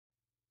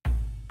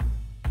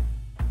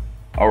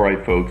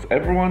Alright folks,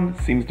 everyone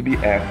seems to be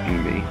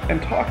asking me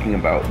and talking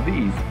about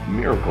these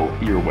miracle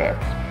earwax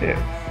picks.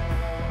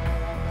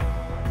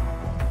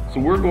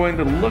 So we're going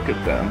to look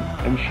at them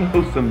and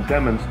show some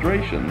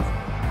demonstrations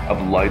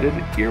of lighted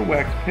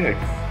earwax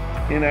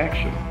picks in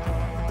action.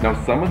 Now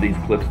some of these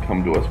clips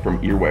come to us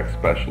from earwax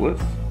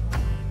specialists,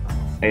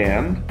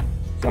 and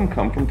some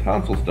come from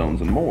tonsil stones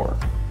and more.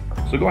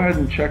 So go ahead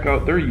and check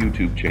out their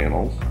YouTube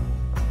channels.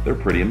 They're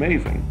pretty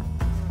amazing.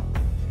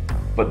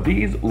 But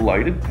these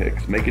lighted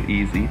picks make it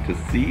easy to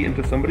see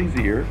into somebody's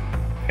ear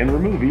and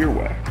remove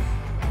earwax.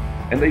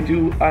 And they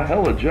do a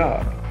hella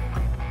job.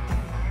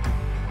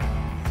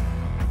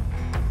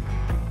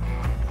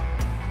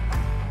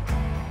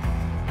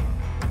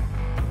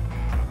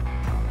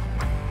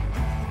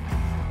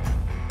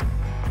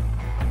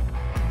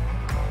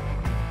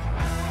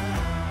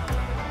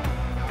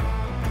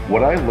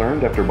 What I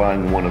learned after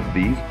buying one of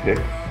these picks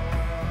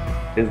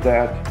is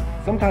that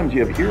sometimes you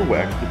have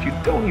earwax that you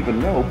don't even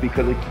know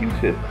because a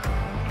Q-tip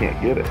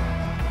can't get it.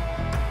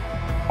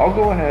 I'll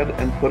go ahead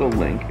and put a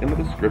link in the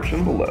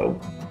description below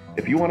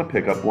if you want to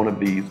pick up one of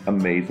these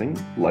amazing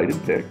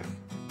lighted picks.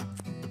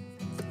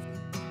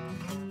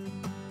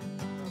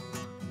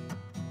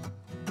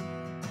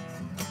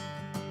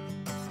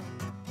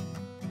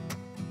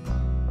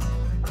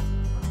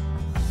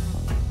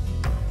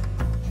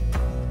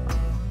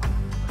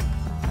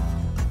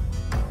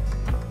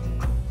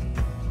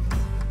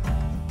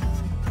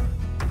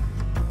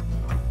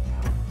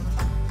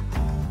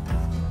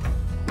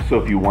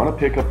 So if you want to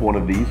pick up one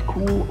of these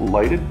cool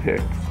lighted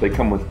picks, they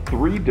come with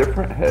 3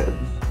 different heads.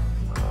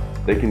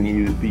 They can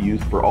be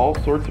used for all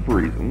sorts of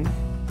reasons,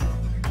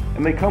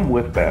 and they come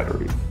with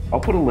batteries. I'll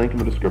put a link in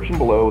the description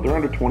below. They're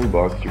under 20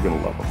 bucks. You're going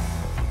to love them.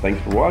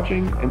 Thanks for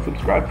watching, and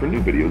subscribe for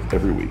new videos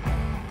every week.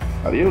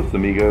 Adios,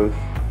 amigos.